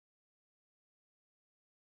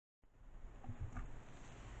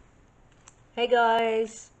Hey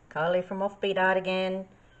guys, Kylie from Offbeat Art again.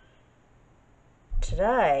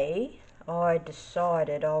 Today I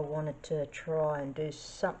decided I wanted to try and do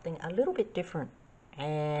something a little bit different,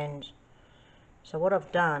 and so what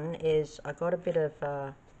I've done is I got a bit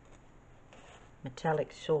of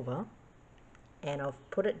metallic silver and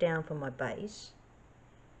I've put it down for my base,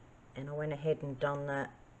 and I went ahead and done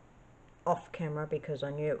that off camera because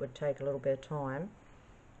I knew it would take a little bit of time,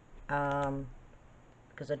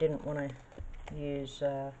 because I didn't want to use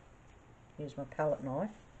my palette knife,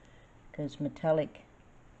 because metallic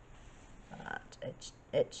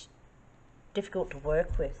it's difficult to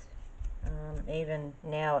work with. Even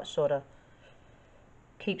now it sort of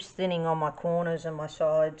keeps thinning on my corners and my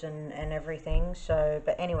sides and everything. So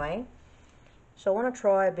but anyway, so I want to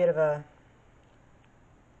try a bit of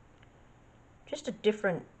just a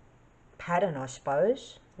different pattern, I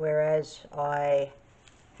suppose, whereas I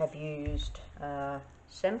have used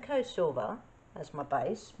Semco silver as my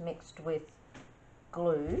base mixed with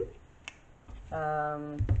glue,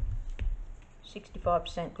 65%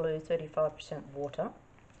 glue, 35% water,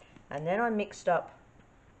 and then I mixed up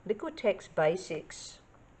Liquitex Basics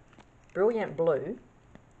Brilliant Blue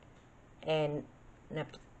and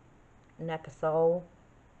Naphthol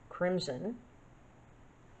Crimson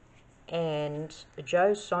and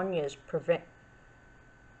Jo-sonas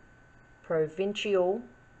Provincial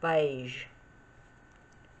Beige,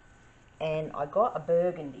 and I got a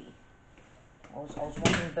burgundy. I was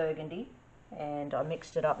wanting burgundy, and I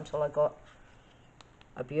mixed it up until I got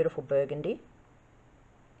a beautiful burgundy.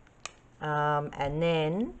 And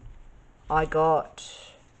then I got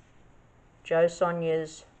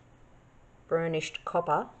Jo-sonas Burnished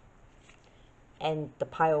Copper and the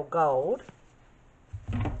Pale Gold,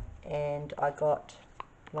 and I got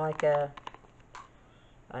like a,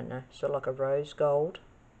 I don't know, sort of like a rose gold.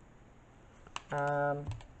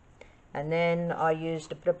 And then I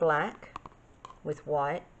used a bit of black with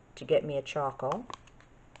white to get me a charcoal,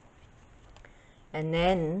 and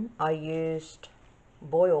then I used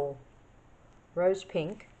Boil Rose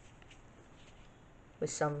Pink with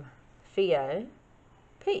some Fio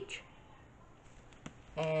Peach,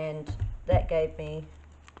 and that gave me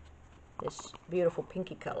this beautiful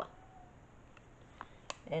pinky colour.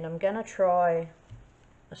 And I'm gonna try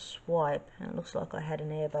a swipe, and it looks like I had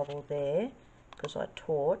an air bubble there because I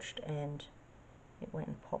torched and it went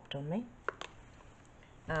and popped on me.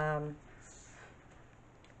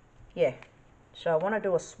 Yeah, so I want to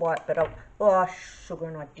do a swipe, but oh sugar,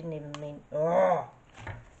 and I didn't even mean, I've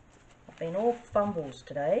been all fumbles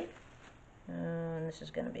today, and this is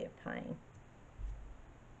going to be a pain.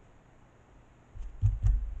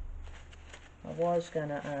 I was going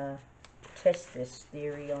to test this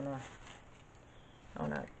theory on a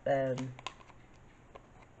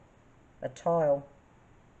tile,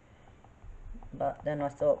 but then I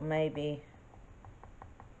thought maybe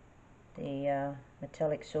the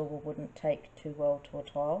metallic silver wouldn't take too well to a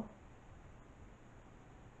tile,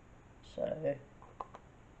 so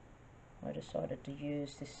I decided to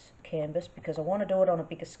use this canvas because I want to do it on a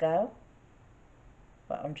bigger scale,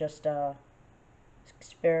 but I'm just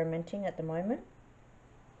experimenting at the moment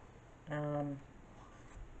to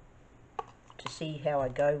see how I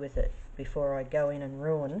go with it before I go in and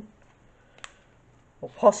ruin, or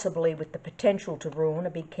possibly with the potential to ruin, a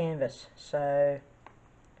big canvas. So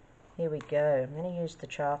here we go. I'm going to use the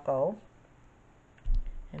charcoal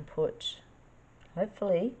and put,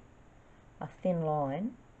 hopefully, a thin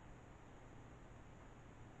line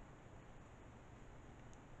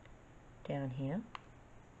down here,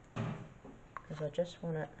 because I just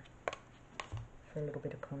want it for a little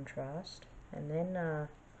bit of contrast. And then I'll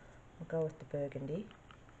go with the burgundy.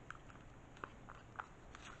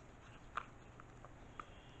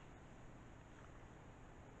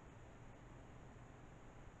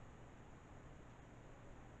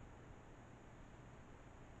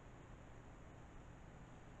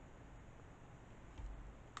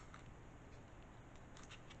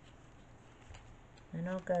 And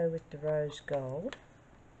I'll go with the rose gold.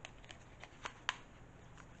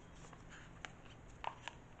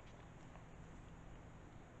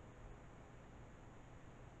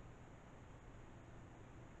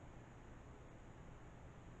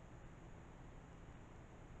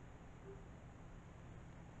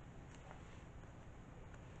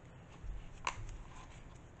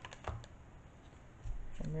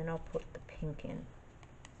 And then I'll put the pink in.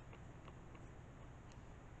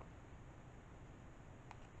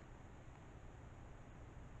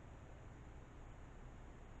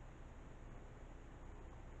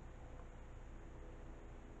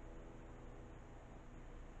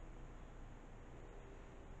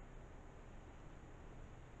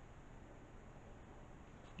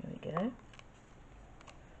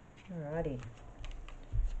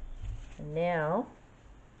 Now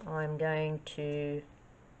I'm going to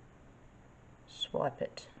swipe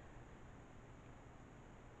it.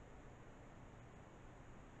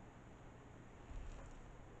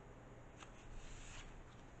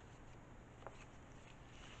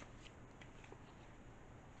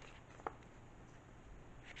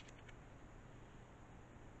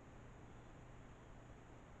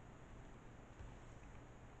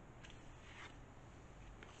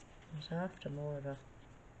 I was after more of a...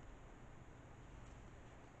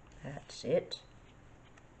 That's it.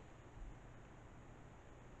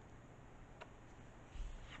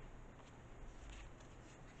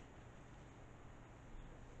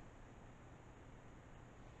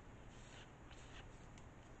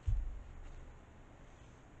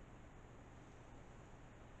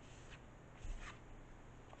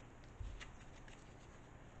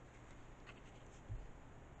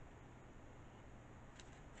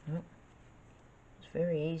 Oh, it's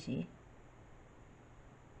very easy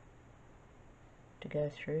to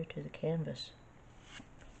go through to the canvas.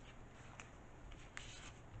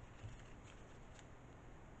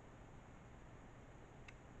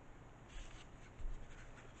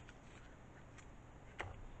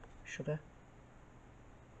 Sugar.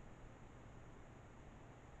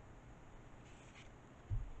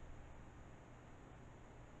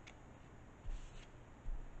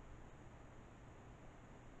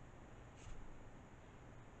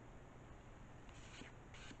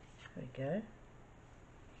 There we go.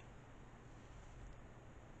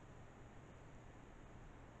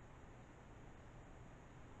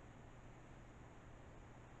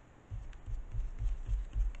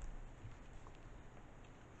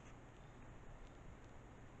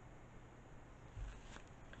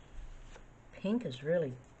 Pink is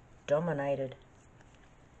really dominated.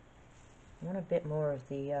 I want a bit more of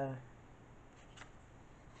the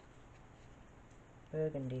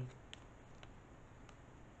burgundy.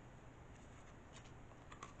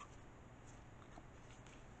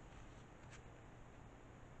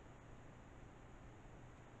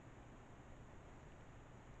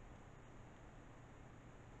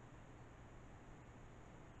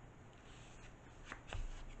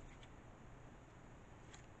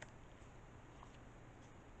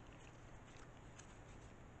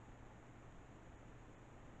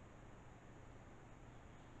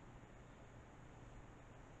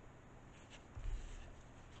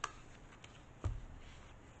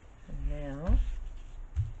 Now,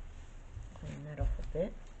 clean that off a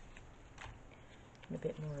bit. And a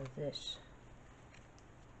bit more of this.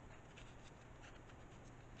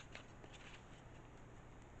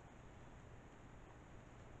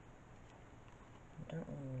 I don't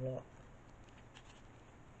want a lot.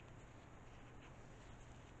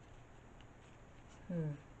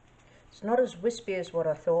 It's not as wispy as what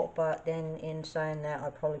I thought, but then in saying that, I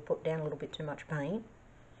probably put down a little bit too much paint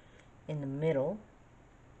in the middle,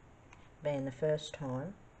 being the first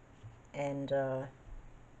time, and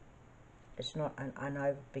it's not an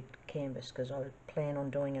over big canvas because I plan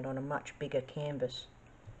on doing it on a much bigger canvas.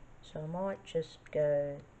 So I might just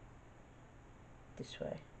go this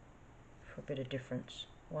way for a bit of difference.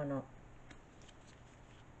 Why not?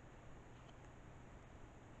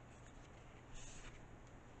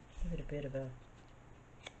 Give it a bit of a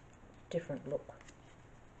different look.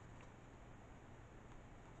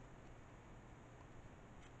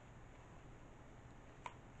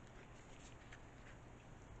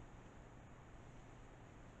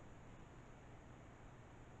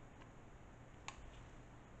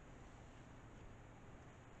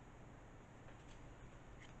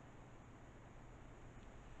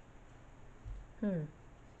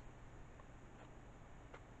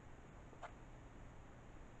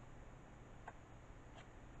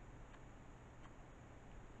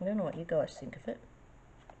 I don't know what you guys think of it.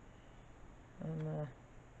 I'm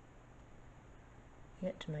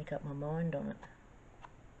yet to make up my mind on it.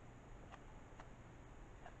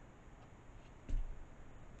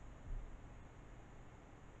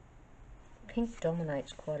 Pink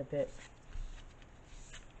dominates quite a bit.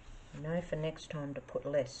 I know for next time to put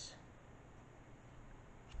less.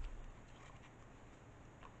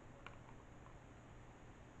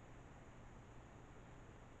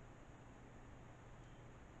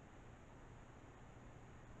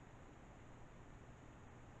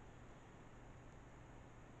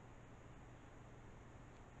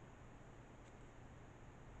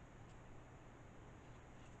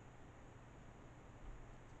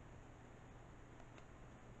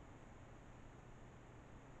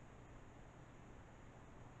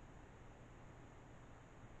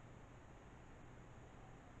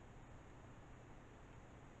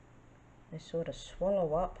 They sort of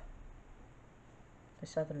swallow up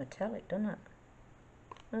this other metallic, doesn't it?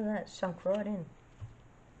 Look at that, it's sunk right in.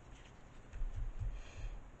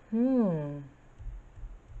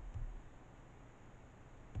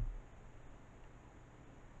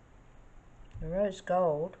 The rose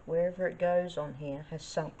gold, wherever it goes on here, has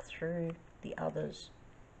sunk through the others.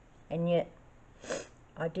 And yet,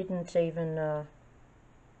 I didn't even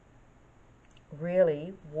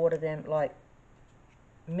really water them, like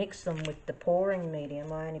mix them with the pouring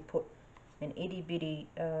medium. I only put an itty bitty,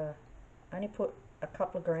 only put a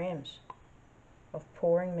couple of grams of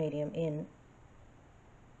pouring medium in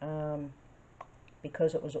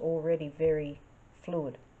because it was already very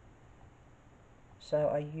fluid. So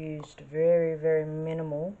I used very, very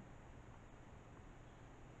minimal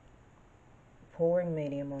pouring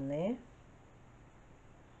medium on there.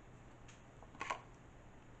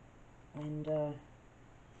 And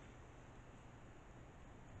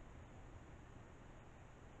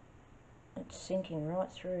it's sinking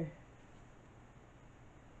right through.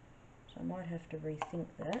 So I might have to rethink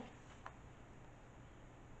that.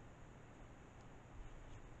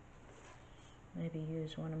 Maybe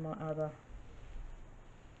use one of my other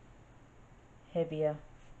heavier,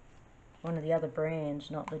 one of the other brands,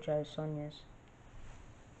 not the Jo-sonas,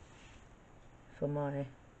 for my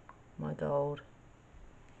gold.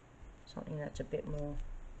 Something that's a bit more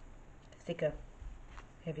thicker,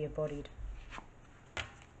 heavier bodied,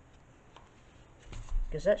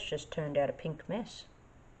 because that's just turned out a pink mess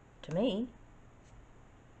to me.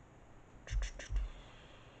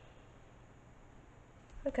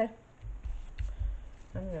 Okay,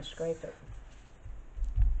 I'm going to scrape it.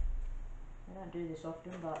 I don't do this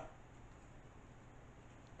often, but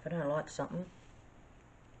if I don't like something,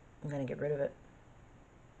 I'm going to get rid of it,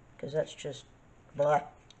 because that's just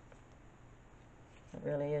black. It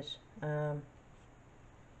really is.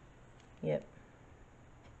 Yep.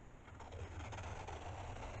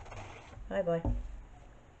 Bye bye.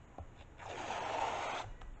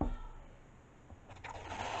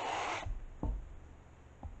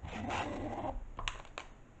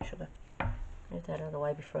 Sugar. Move that out of the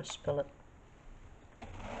way before I spill it.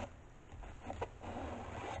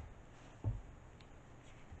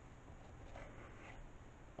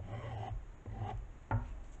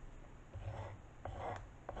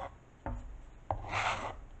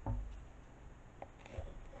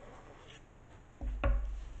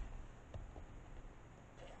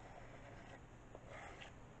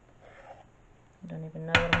 I don't even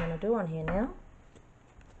know what I'm going to do on here now,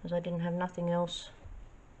 because I didn't have nothing else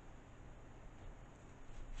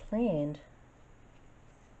planned.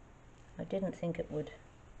 I didn't think it would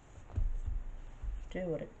do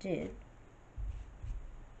what it did,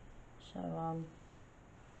 so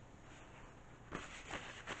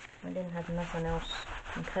I didn't have nothing else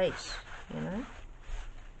in case, you know.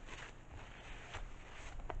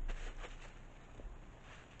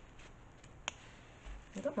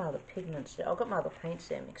 I've got my other pigments there. I've got my other paints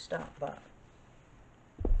there mixed up, but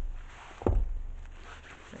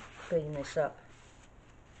let's clean this up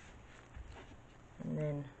and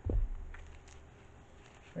then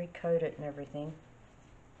recoat it and everything.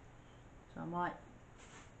 So I might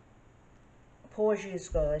pause you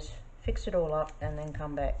guys, fix it all up, and then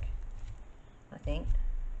come back. I think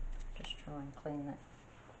just try and clean that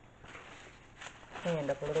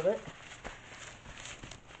hand up a little bit.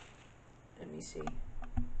 Let me see.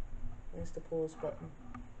 There's the pause button.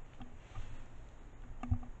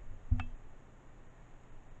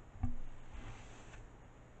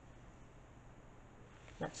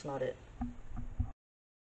 That's not it.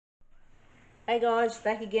 Hey guys,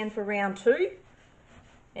 back again for round 2,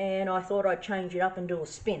 and I thought I'd change it up and do a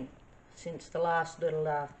spin since the last little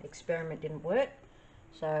experiment didn't work.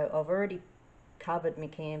 So I've already covered my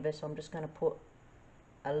canvas. I'm just going to put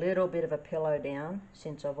a little bit of a pillow down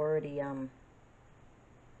since I've already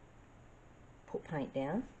put paint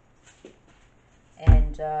down,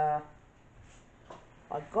 and I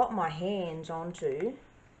got my hands onto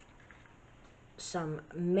some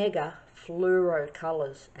mega fluoro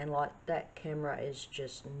colors, and like, that camera is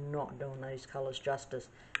just not doing those colors justice.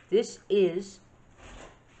 This is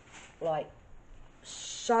like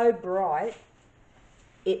so bright,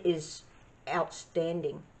 it is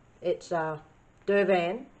outstanding. It's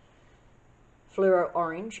Durvan fluoro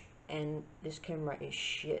orange, and this camera is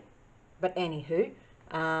shit. But anywho,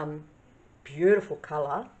 beautiful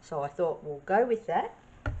colour, so I thought we'll go with that.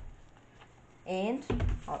 And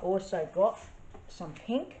I also got some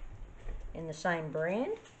pink in the same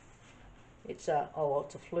brand. It's a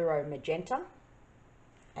it's a fluoro magenta,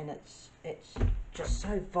 and it's just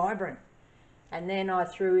so vibrant. And then I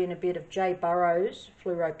threw in a bit of J. Burrows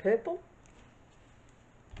fluoro purple,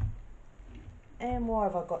 And why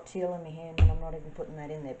have I got teal in my hand and I'm not even putting that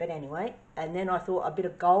in there? But anyway, and then I thought a bit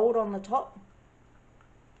of gold on the top.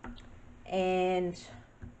 And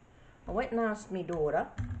I went and asked my daughter,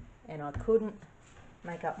 and I couldn't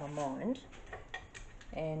make up my mind.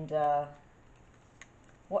 And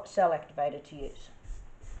what cell activator to use,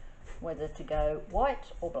 whether to go white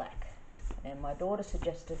or black. And my daughter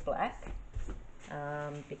suggested black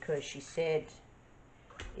because she said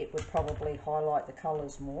it would probably highlight the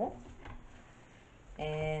colours more.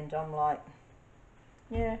 And I'm like,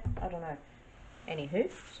 yeah, I don't know. Anywho,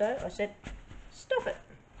 so I said, stuff it.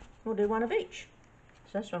 We'll do one of each.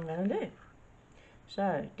 So that's what I'm going to do.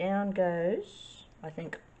 So down goes, I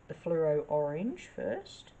think, the fluoro orange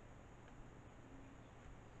first.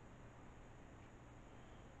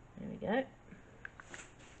 There we go.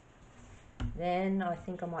 Then I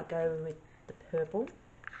think I might go with the purple.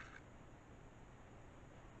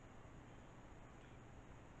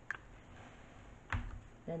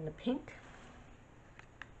 Then the pink.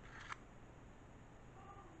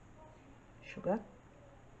 Sugar.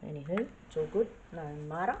 Anywho, it's all good, no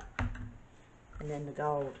matter. And then the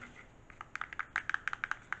gold.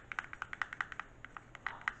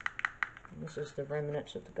 And this is the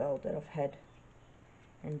remnants of the gold that I've had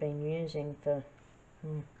and been using for,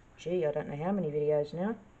 gee, I don't know how many videos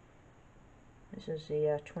now. This is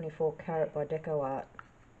the 24 carat by Deco Art.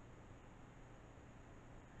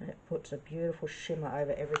 And it puts a beautiful shimmer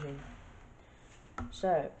over everything.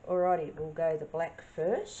 So, alrighty, we'll go the black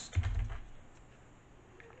first.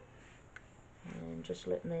 And just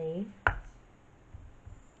let me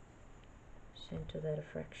center that a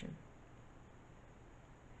fraction.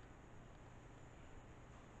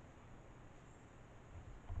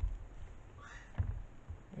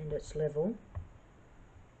 And it's level,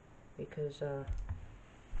 because I'll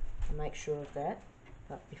make sure of that.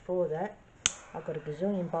 But before that, I've got a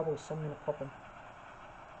gazillion bubbles, so I'm going to pop them.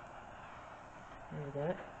 There we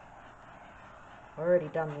go. I've already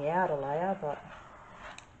done the outer layer, but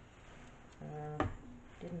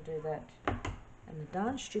didn't do that. And the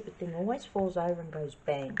darn stupid thing always falls over and goes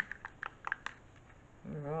bang.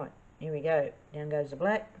 Alright, here we go. Down goes the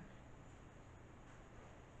black.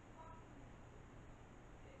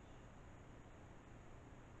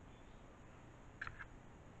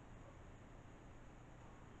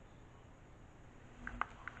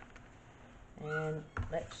 And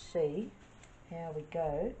let's see how we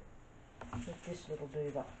go with this little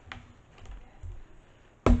doover.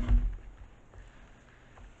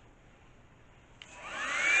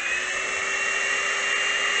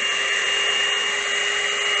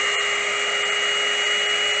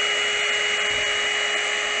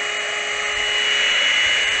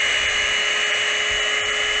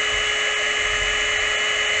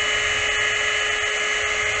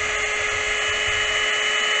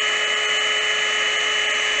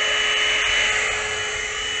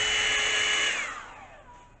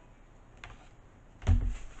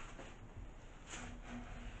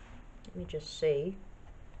 Let me just see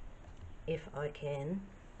if I can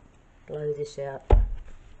blow this out a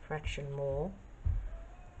fraction more,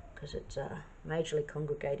 because it's majorly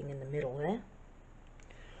congregating in the middle there.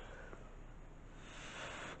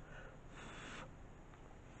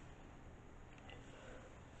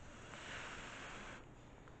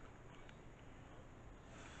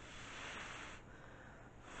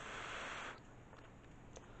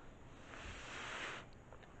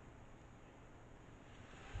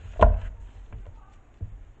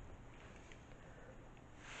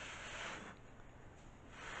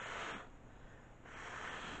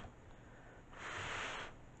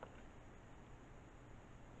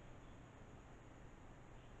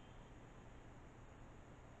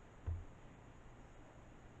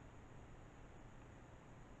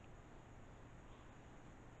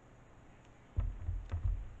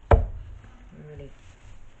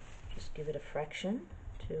 Just give it a fraction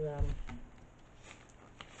to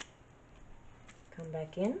come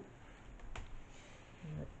back in. And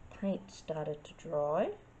the paint started to dry,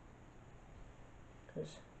 because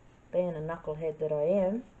being a knucklehead that I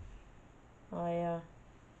am, I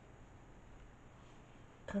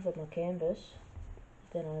covered my canvas.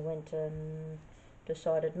 Then I went and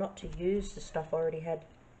decided not to use the stuff I already had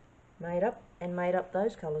made up, and made up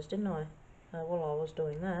those colours, didn't I? While I was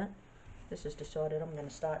doing that, this has decided I'm going to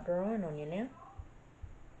start drying on you now.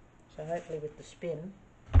 So hopefully with the spin,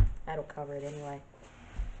 that'll cover it anyway.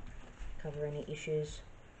 Cover any issues.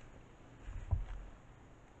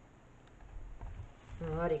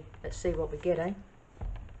 Alrighty, let's see what we get, eh?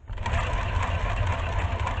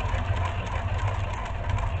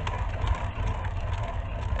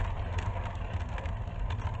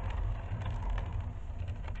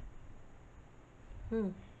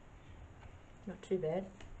 Not too bad.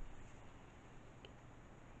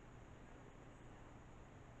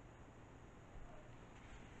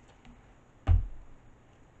 I'm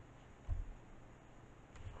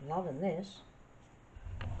loving this.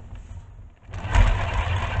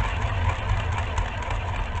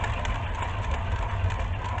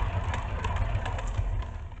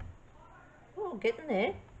 Oh, getting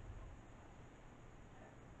there.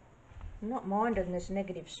 I'm not minding this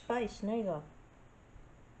negative space neither.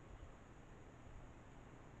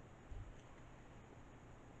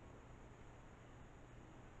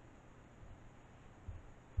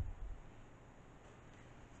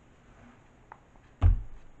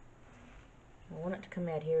 I want it to come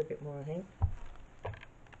out here a bit more, I think.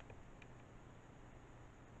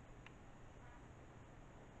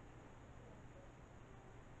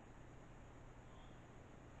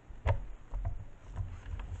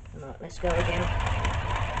 Right, let's go again.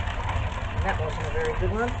 That wasn't a very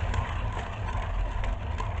good one.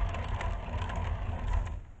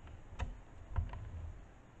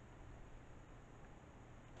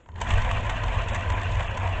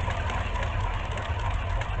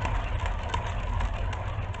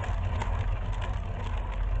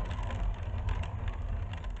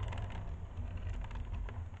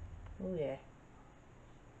 Oh yeah.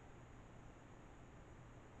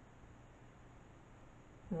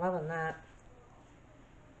 I'm loving that.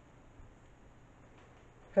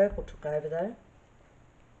 Purple took over though,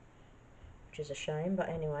 which is a shame, but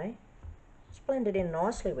anyway. It's blended in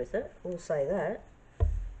nicely with it, we'll say that.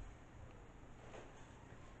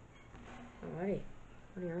 Alrighty,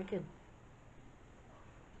 what do you reckon?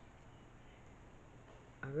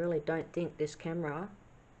 I really don't think this camera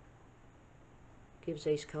gives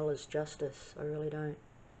these colours justice, I really don't.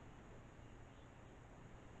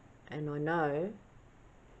 And I know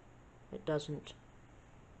it doesn't,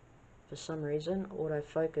 for some reason,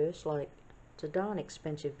 autofocus. Like, it's a darn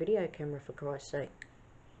expensive video camera, for Christ's sake.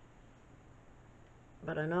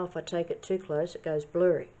 But I know if I take it too close it goes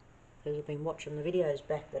blurry, because I've been watching the videos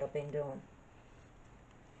back that I've been doing.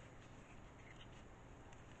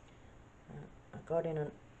 I got in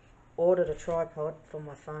and ordered a tripod for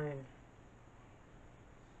my phone.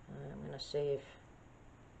 I'm going to see if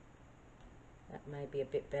that may be a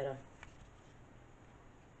bit better.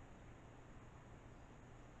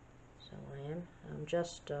 So I am. I'm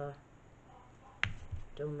just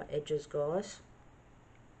doing my edges, guys.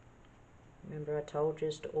 Remember I told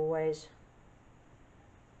you to always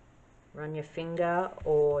run your finger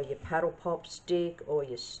or your paddle pop stick or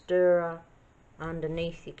your stirrer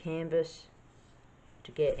underneath your canvas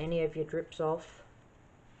to get any of your drips off,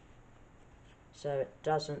 so it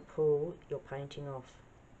doesn't pull your painting off.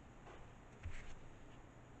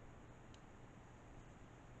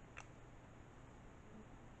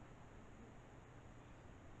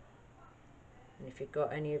 And if you've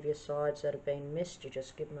got any of your sides that have been missed, you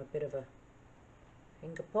just give them a bit of a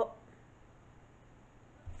finger pop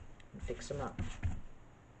and fix them up.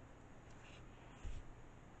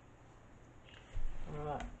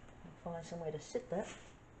 Alright, I'll find somewhere to sit that.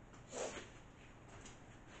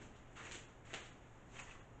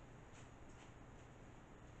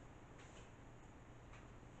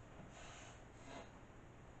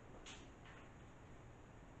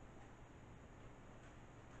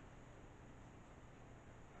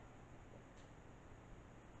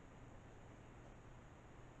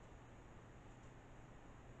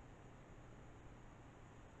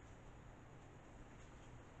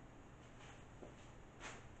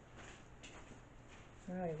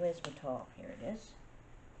 Alright, where's my top? Here it is.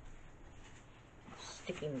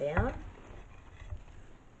 Stick him down.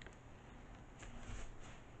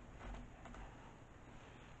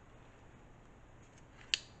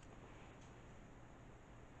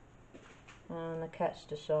 And the cat's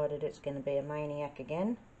decided it's going to be a maniac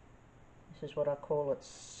again. This is what I call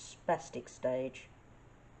its spastic stage.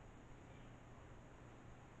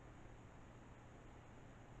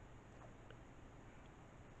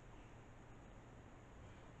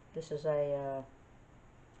 This is a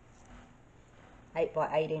 8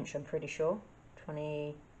 by 8 inch, I'm pretty sure.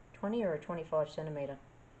 20 or a 25 centimeter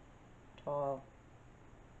tile.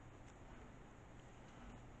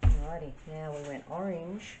 Alrighty, now we went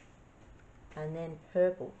orange and then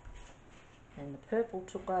purple. And the purple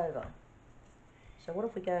took over. So what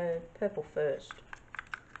if we go purple first?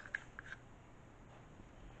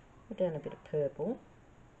 Put down a bit of purple.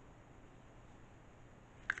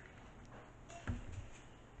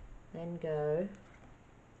 Then go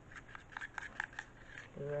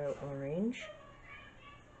raw orange.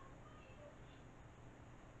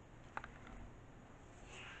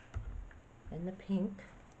 Then the pink.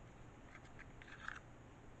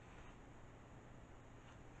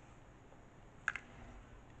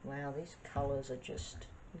 Wow, these colours are just,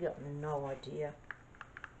 you've got no idea.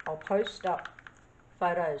 I'll post up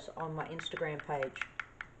photos on my Instagram page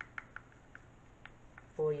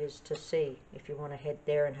for you to see if you want to head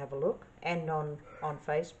there and have a look, and on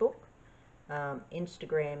Facebook.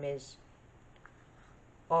 Instagram is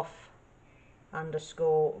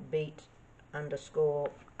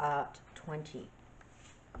off_beat_art20.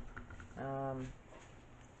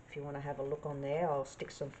 If you want to have a look on there, I'll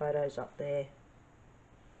stick some photos up there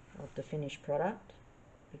of the finished product,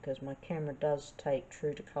 because my camera does take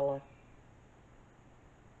true to colour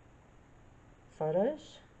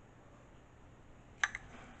photos.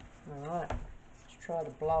 Alright, let's try the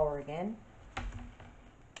blower again.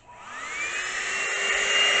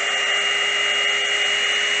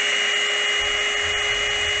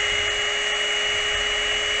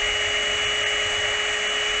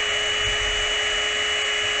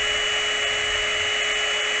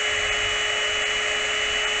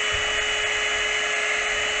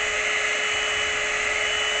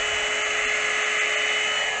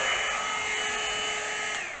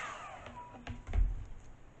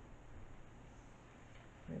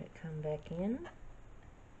 Let it come back in.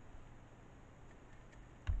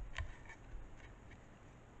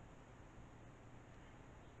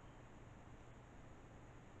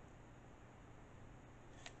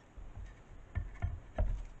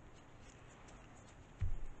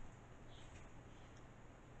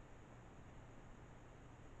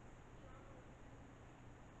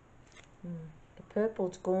 The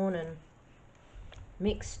purple's gone and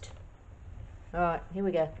mixed. Alright, here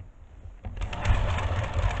we go.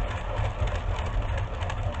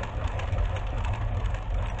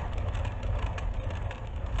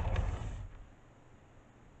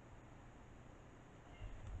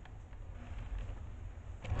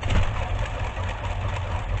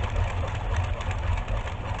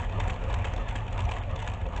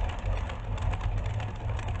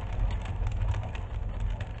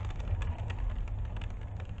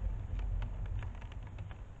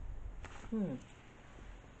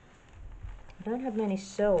 I don't have many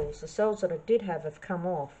cells. The cells that I did have come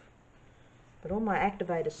off, but all my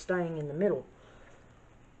activators staying in the middle.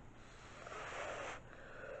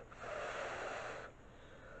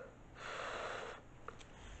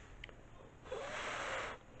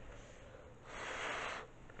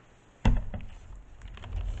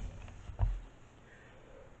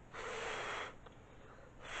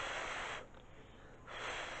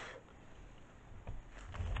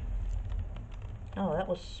 Oh, that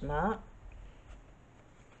was smart.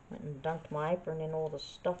 Went and dunked my apron in all the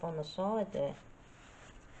stuff on the side there.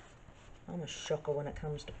 I'm a shocker when it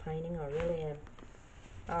comes to painting, I really am.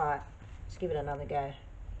 Alright, let's give it another go.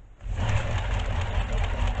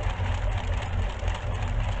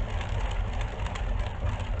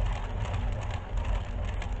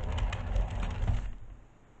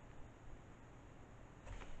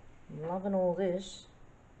 I'm loving all this.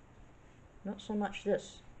 Not so much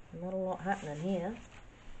this. Not a lot happening here.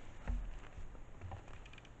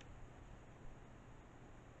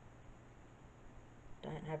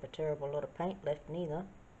 Don't have a terrible lot of paint left neither.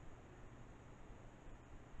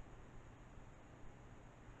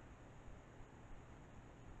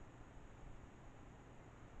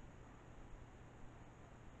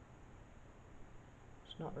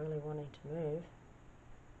 It's not really wanting to move.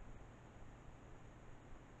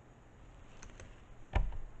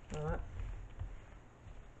 Alright.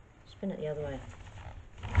 Spin it the other way.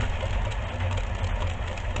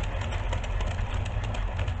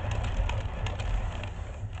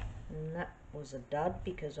 And that was a dud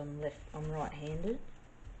because I'm right-handed.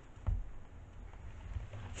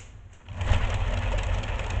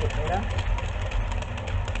 Bit better.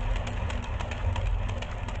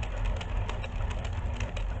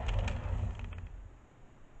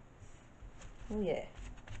 Oh yeah.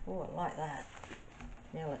 Oh, I like that.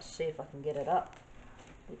 Now let's see if I can get it up,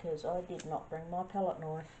 because I did not bring my palette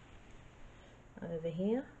knife over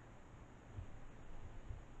here.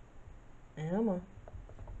 Come on.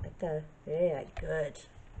 Let go. Very good.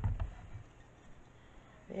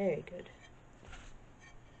 Very good.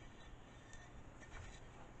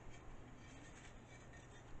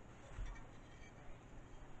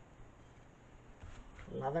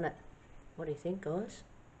 Loving it. What do you think, guys?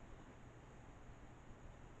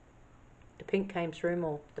 The pink came through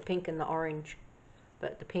more. The pink and the orange.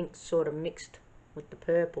 But the pink sort of mixed with the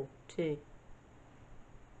purple too.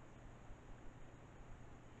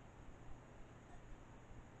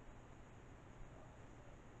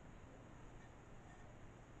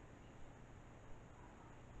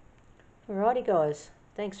 Alrighty guys,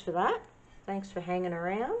 thanks for that. Thanks for hanging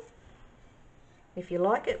around. If you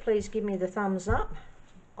like it, please give me the thumbs up.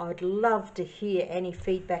 I'd love to hear any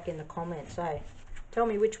feedback in the comments. Tell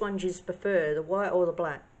me which ones you prefer, the white or the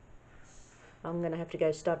black. I'm going to have to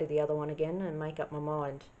go study the other one again and make up my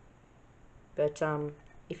mind. But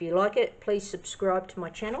if you like it, please subscribe to my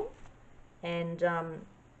channel and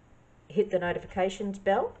hit the notifications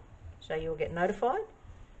bell so you'll get notified.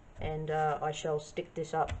 And I shall stick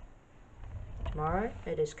this up tomorrow.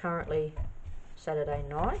 It is currently Saturday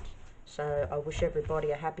night, so I wish everybody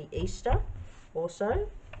a happy Easter also,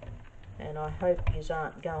 and I hope you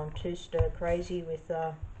aren't going too stir crazy with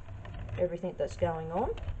everything that's going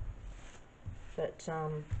on, but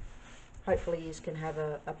hopefully you can have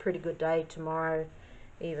a pretty good day tomorrow,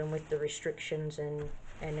 even with the restrictions and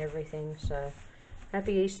everything. So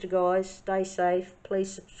happy Easter, guys. Stay safe.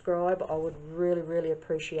 Please subscribe. I would really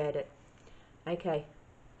appreciate it. Okay,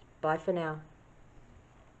 bye for now.